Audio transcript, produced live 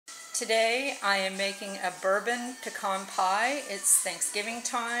Today I am making a bourbon pecan pie. It's Thanksgiving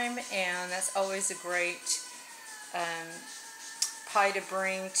time and that's always a great pie to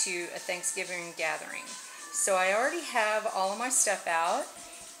bring to a Thanksgiving gathering. So I already have all of my stuff out,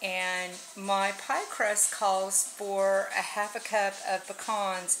 and my pie crust calls for a half a cup of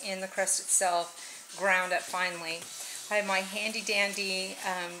pecans in the crust itself, ground up finely. I have my handy dandy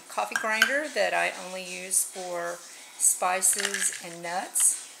coffee grinder that I only use for spices and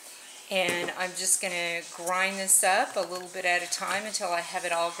nuts. And I'm just going to grind this up a little bit at a time until I have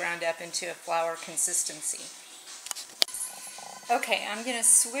it all ground up into a flour consistency. Okay, I'm going to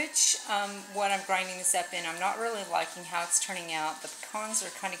switch what I'm grinding this up in. I'm not really liking how it's turning out. The pecans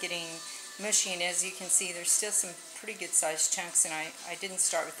are kind of getting mushy, and as you can see, there's still some pretty good sized chunks, and I didn't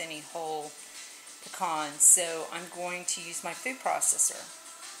start with any whole pecans, so I'm going to use my food processor.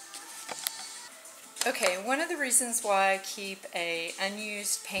 Okay, one of the reasons why I keep an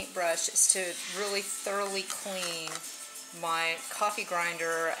unused paintbrush is to really thoroughly clean my coffee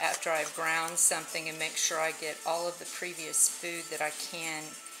grinder after I've ground something and make sure I get all of the previous food that I can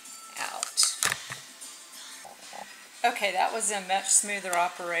out. Okay, that was a much smoother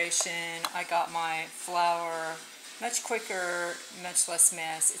operation. I got my flour much quicker, much less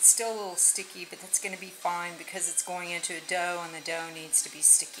mess. It's still a little sticky, but that's going to be fine because it's going into a dough and the dough needs to be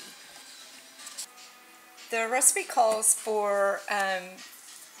sticky. The recipe calls for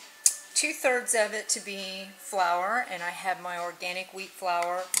 2/3 of it to be flour, and I have my organic wheat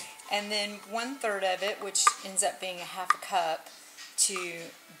flour, and then 1/3 of it, which ends up being a half a cup,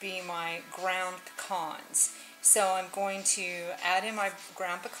 to be my ground pecans. So I'm going to add in my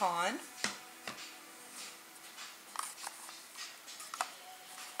ground pecan.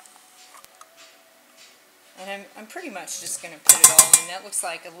 And I'm pretty much just going to put it all in. That looks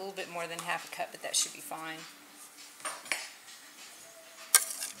like a little bit more than half a cup, but that should be fine.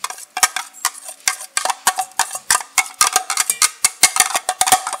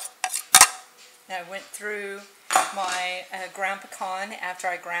 Now I went through my ground pecan after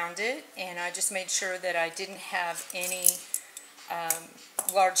I ground it, and I just made sure that I didn't have any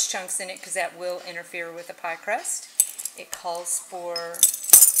large chunks in it because that will interfere with the pie crust. It calls for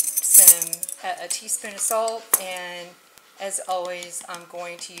a teaspoon of salt, and as always I'm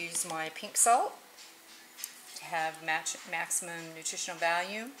going to use my pink salt to have maximum nutritional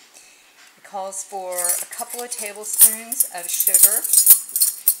value. It calls for a couple of tablespoons of sugar.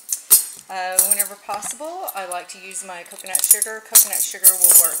 Whenever possible, I like to use my coconut sugar. Coconut sugar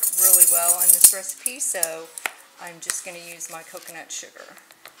will work really well in this recipe, so I'm just going to use my coconut sugar.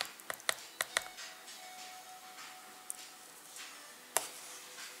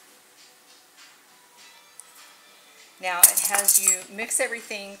 Now it has you mix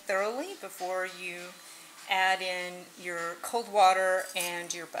everything thoroughly before you add in your cold water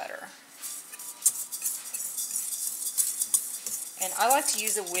and your butter. And I like to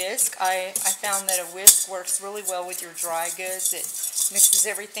use a whisk. I found that a whisk works really well with your dry goods. It mixes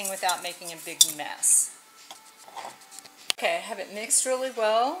everything without making a big mess. Okay, I have it mixed really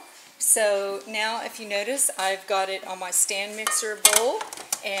well. So now if you notice, I've got it on my stand mixer bowl,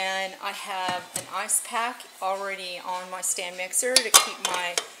 and I have an ice pack already on my stand mixer to keep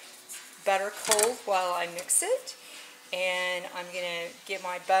my butter cold while I mix it. And I'm going to get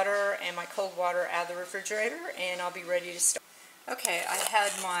my butter and my cold water out of the refrigerator, and I'll be ready to start. Okay, I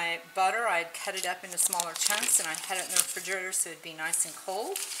had my butter. I'd cut it up into smaller chunks, and I had it in the refrigerator so it'd be nice and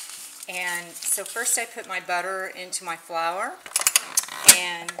cold. And so first I put my butter into my flour,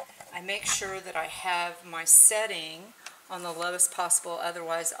 and I make sure that I have my setting on the lowest possible,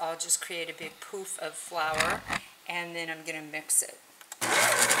 otherwise I'll just create a big poof of flour, and then I'm going to mix it. Okay,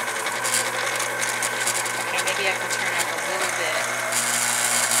 maybe I can turn it up a little bit.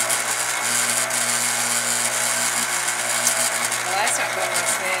 Well, that's not going real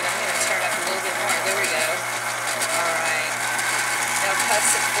smooth. I'm going to turn it up a little bit more. There we go. Alright. No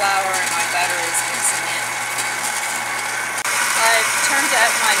puffs of flour, and my butter is mixing in. I've turned up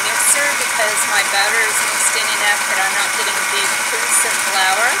my mixer because my butter is mixed in enough that I'm not getting big poofs of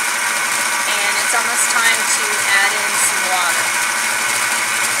flour, and it's almost time to add in some water.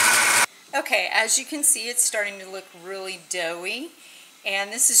 Okay, as you can see, it's starting to look really doughy,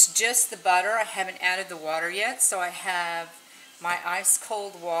 and this is just the butter. I haven't added the water yet, so I have my ice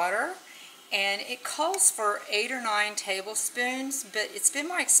cold water, and it calls for 8 or 9 tablespoons, but it's been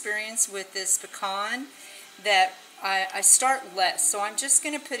my experience with this pecan that I start less, so I'm just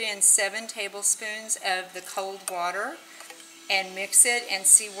going to put in 7 tablespoons of the cold water and mix it and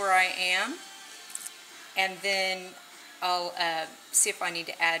see where I am, and then I'll see if I need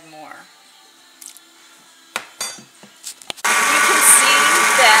to add more. You can see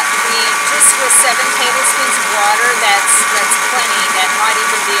that the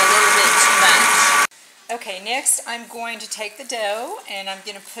Okay, next I'm going to take the dough and I'm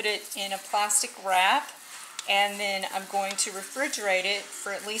going to put it in a plastic wrap, and then I'm going to refrigerate it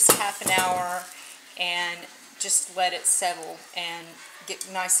for at least half an hour and just let it settle and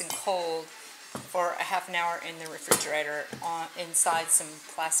get nice and cold for a half an hour in the refrigerator inside some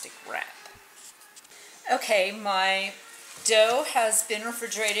plastic wrap. Okay, my dough has been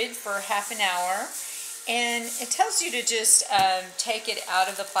refrigerated for half an hour, and it tells you to just take it out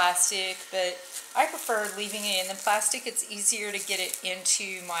of the plastic, but I prefer leaving it in the plastic. It's easier to get it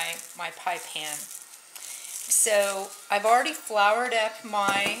into my pie pan. So I've already floured up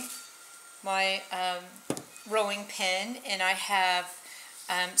my rolling pin, and I have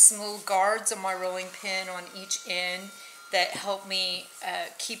some little guards on my rolling pin on each end that help me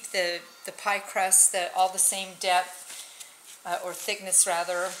keep the pie crust all the same depth or thickness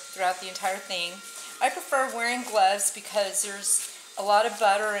rather throughout the entire thing. I prefer wearing gloves because there's a lot of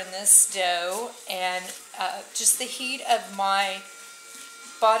butter in this dough, and just the heat of my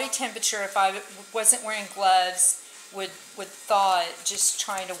body temperature, if I wasn't wearing gloves, would thaw it just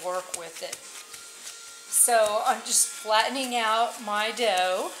trying to work with it. So I'm just flattening out my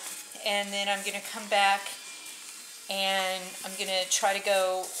dough, and then I'm going to come back and I'm going to try to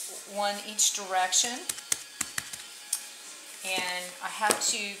go one each direction. And I have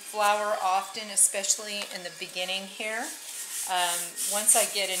to flour often, especially in the beginning here. Once I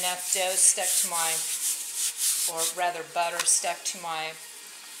get enough dough stuck to or rather butter stuck to my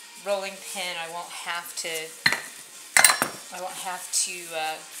rolling pin, I won't have to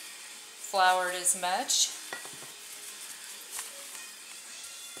flour it as much.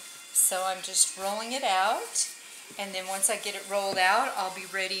 So I'm just rolling it out, and then once I get it rolled out, I'll be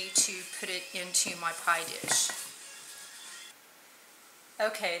ready to put it into my pie dish.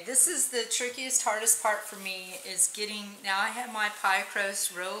 Okay, this is the trickiest, hardest part for me, is now I have my pie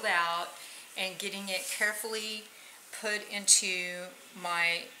crust rolled out and getting it carefully put into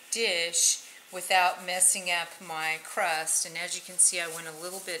my dish without messing up my crust. And as you can see, I went a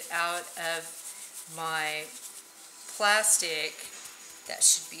little bit out of my plastic. That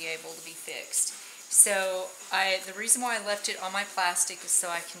should be able to be fixed. So the reason why I left it on my plastic is so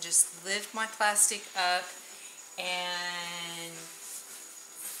I can just lift my plastic up and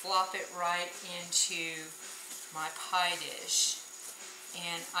flop it right into my pie dish.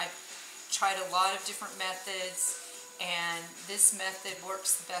 And I've tried a lot of different methods, and this method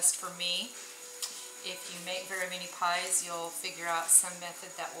works the best for me. If you make very many pies, you'll figure out some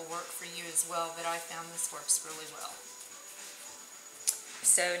method that will work for you as well, but I found this works really well.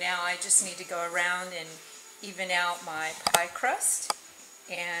 So now I just need to go around and even out my pie crust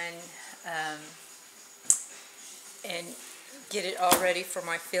and get it all ready for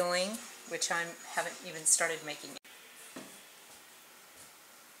my filling, which I haven't even started making yet.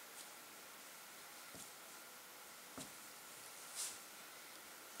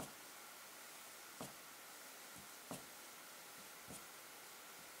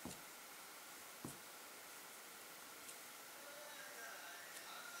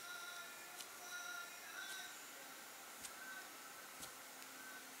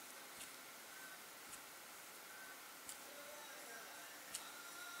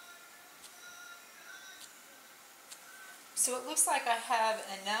 So it looks like I have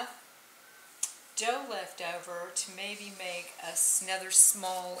enough dough left over to maybe make another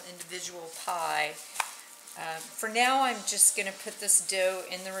small individual pie. For now, I'm just going to put this dough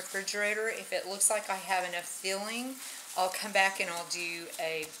in the refrigerator. If it looks like I have enough filling, I'll come back and I'll do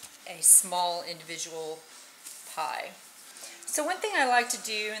a small individual pie. So one thing I like to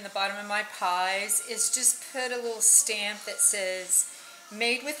do in the bottom of my pies is just put a little stamp that says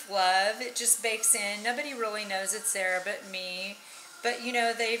 "Made with Love." It just bakes in. Nobody really knows it's there but me. But you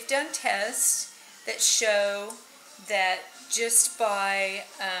know, they've done tests that show that just by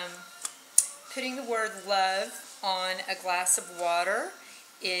putting the word love on a glass of water,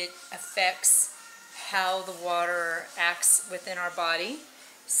 it affects how the water acts within our body.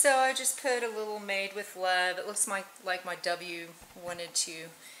 So I just put a little "Made with Love." It looks like my W wanted to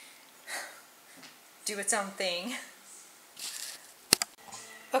do its own thing.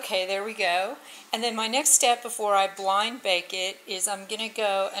 Okay, there we go. And then my next step before I blind bake it is I'm going to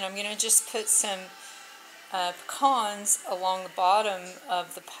go and I'm going to just put some pecans along the bottom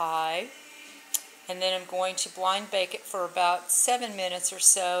of the pie. And then I'm going to blind bake it for about 7 minutes or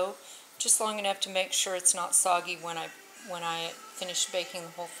so, just long enough to make sure it's not soggy when I finish baking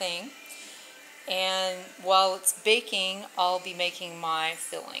the whole thing. And while it's baking, I'll be making my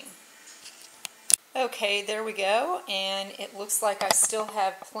filling. Okay, there we go, and it looks like I still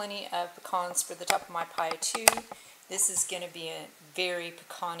have plenty of pecans for the top of my pie too. This is going to be a very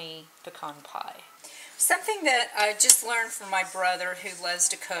pecan-y pecan pie. Something that I just learned from my brother who loves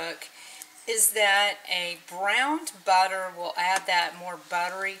to cook is that a browned butter will add that more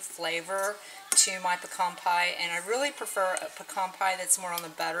buttery flavor to my pecan pie, and I really prefer a pecan pie that's more on the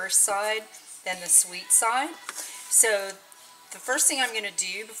butter side than the sweet side. So the first thing I'm going to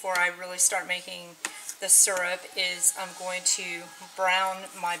do before I really start making the syrup is I'm going to brown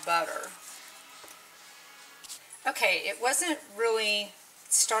my butter. Okay, it wasn't really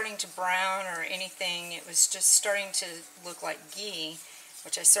starting to brown or anything, it was just starting to look like ghee,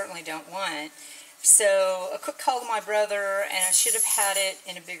 which I certainly don't want. So a cook called my brother, and I should have had it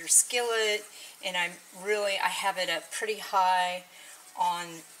in a bigger skillet, and I have it up pretty high on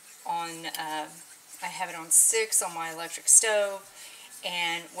I have it on 6 on my electric stove,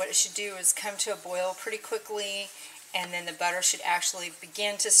 and what it should do is come to a boil pretty quickly, and then the butter should actually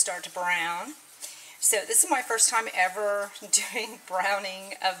begin to start to brown. So this is my first time ever doing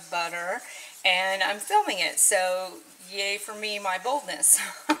browning of butter, and I'm filming it, so yay for me, my boldness.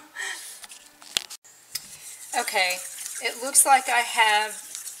 Okay, it looks like I have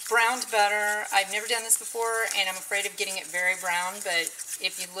browned butter. I've never done this before, and I'm afraid of getting it very brown, but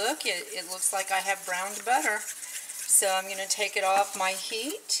if you look, it looks like I have browned butter. So I'm going to take it off my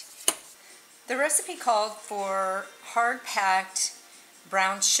heat. The recipe called for hard-packed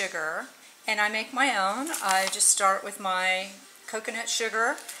brown sugar, and I make my own. I just start with my coconut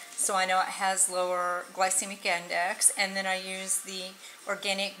sugar, so I know it has lower glycemic index, and then I use the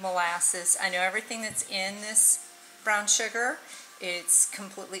organic molasses. I know everything that's in this brown sugar, it's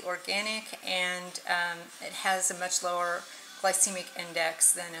completely organic, and it has a much lower glycemic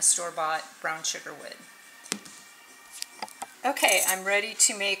index than a store-bought brown sugar would. Okay, I'm ready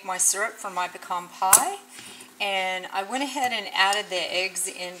to make my syrup for my pecan pie, and I went ahead and added the eggs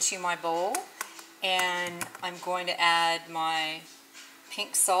into my bowl, and I'm going to add my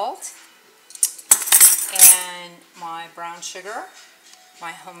pink salt and my brown sugar,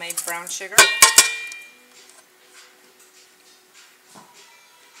 my homemade brown sugar.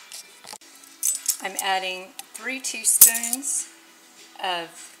 I'm adding 3 teaspoons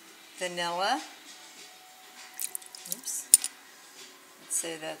of vanilla. Oops. Let's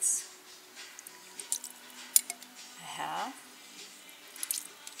say that's a half.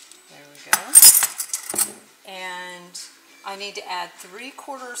 There we go. And I need to add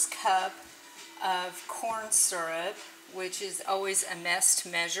 3/4 cup of corn syrup, which is always a mess to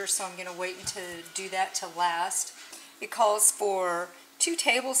measure, so I'm going to wait to do that till last. It calls for 2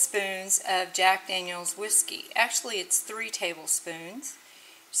 tablespoons of Jack Daniel's whiskey. Actually, it's 3 tablespoons.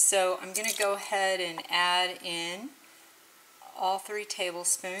 So I'm going to go ahead and add in all 3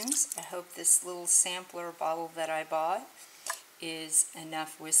 tablespoons. I hope this little sampler bottle that I bought is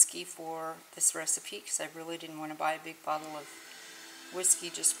enough whiskey for this recipe, because I really didn't want to buy a big bottle of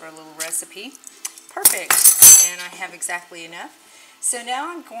whiskey just for a little recipe. Perfect, and I have exactly enough. So now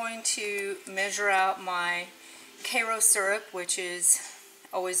I'm going to measure out my Karo syrup, which is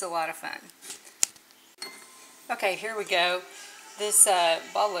always a lot of fun. Okay, here we go. This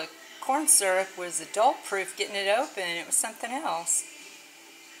bottle of corn syrup was adult-proof. Getting it open, it was something else.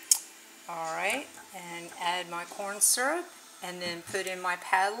 Alright, and add my corn syrup, and then put in my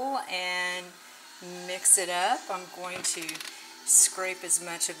paddle and mix it up. I'm going to scrape as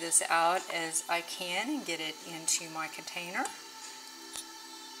much of this out as I can and get it into my container.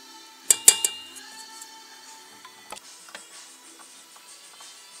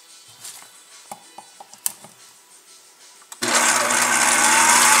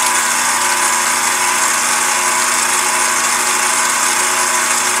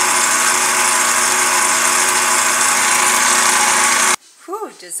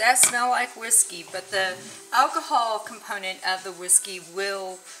 Does that smell like whiskey? But the alcohol component of the whiskey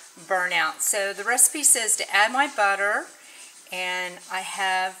will burn out. So the recipe says to add my butter, and I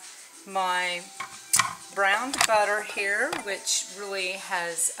have my browned butter here, which really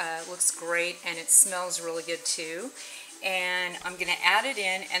has looks great, and it smells really good too. And I'm going to add it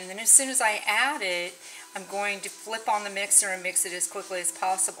in, and then as soon as I add it, I'm going to flip on the mixer and mix it as quickly as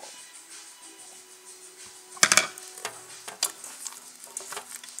possible.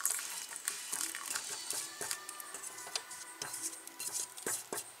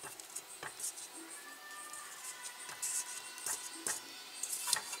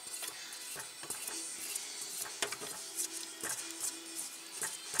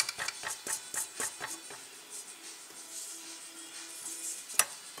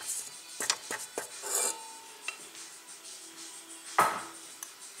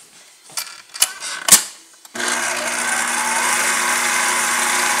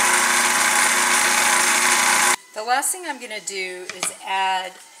 The last thing I'm going to do is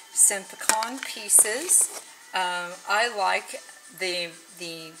add some pecan pieces. I like the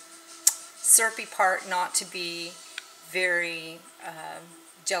syrupy part not to be very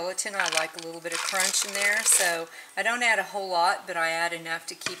gelatin. I like a little bit of crunch in there, so I don't add a whole lot, but I add enough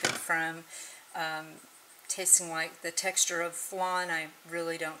to keep it from tasting like the texture of flan. I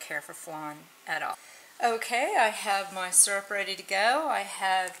really don't care for flan at all. Okay, I have my syrup ready to go. I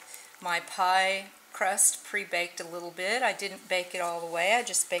have my pie crust pre-baked a little bit. I didn't bake it all the way, I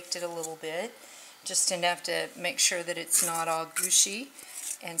just baked it a little bit, just enough to make sure that it's not all gushy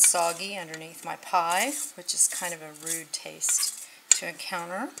and soggy underneath my pie, which is kind of a rude taste to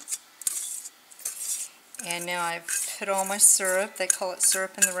encounter. And now I've put all my syrup, they call it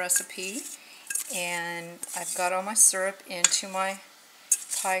syrup in the recipe, and I've got all my syrup into my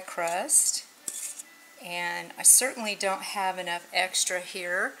pie crust. And I certainly don't have enough extra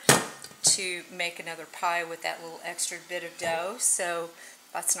here to make another pie with that little extra bit of dough, so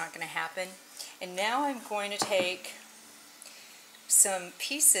that's not going to happen. And now I'm going to take some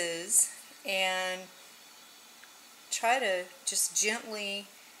pieces and try to just gently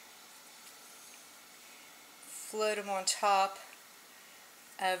float them on top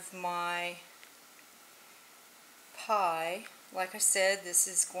of my pie. Like I said, this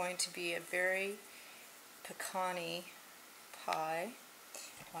is going to be a very pecan-y pie.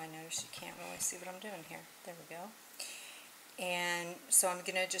 Oh, I notice you can't really see what I'm doing here. There we go. And so I'm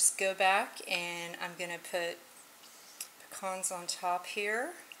going to just go back and I'm going to put pecans on top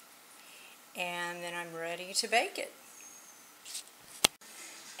here, and then I'm ready to bake it.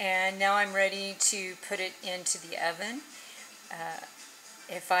 And now I'm ready to put it into the oven.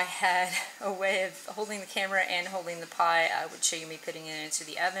 If I had a way of holding the camera and holding the pie, I would show you me putting it into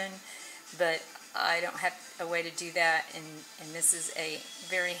the oven, but I don't have a way to do that, and this is a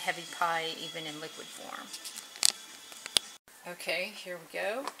very heavy pie even in liquid form. Okay, here we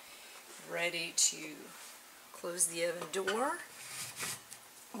go. Ready to close the oven door.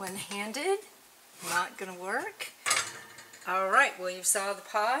 One-handed, not going to work. Alright, well, you saw the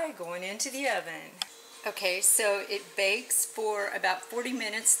pie going into the oven. Okay, so it bakes for about 40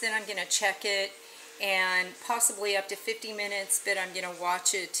 minutes, then I'm going to check it, and possibly up to 50 minutes, but I'm going to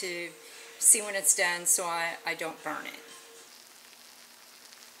watch it to see when it's done so I don't burn it.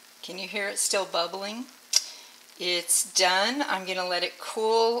 Can you hear it still bubbling? It's done. I'm going to let it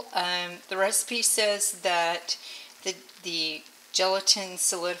cool. The recipe says that the gelatin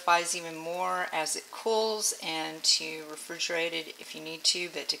solidifies even more as it cools, and to refrigerate it if you need to,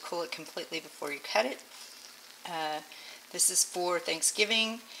 but to cool it completely before you cut it. This is for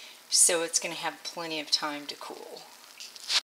Thanksgiving, so it's going to have plenty of time to cool.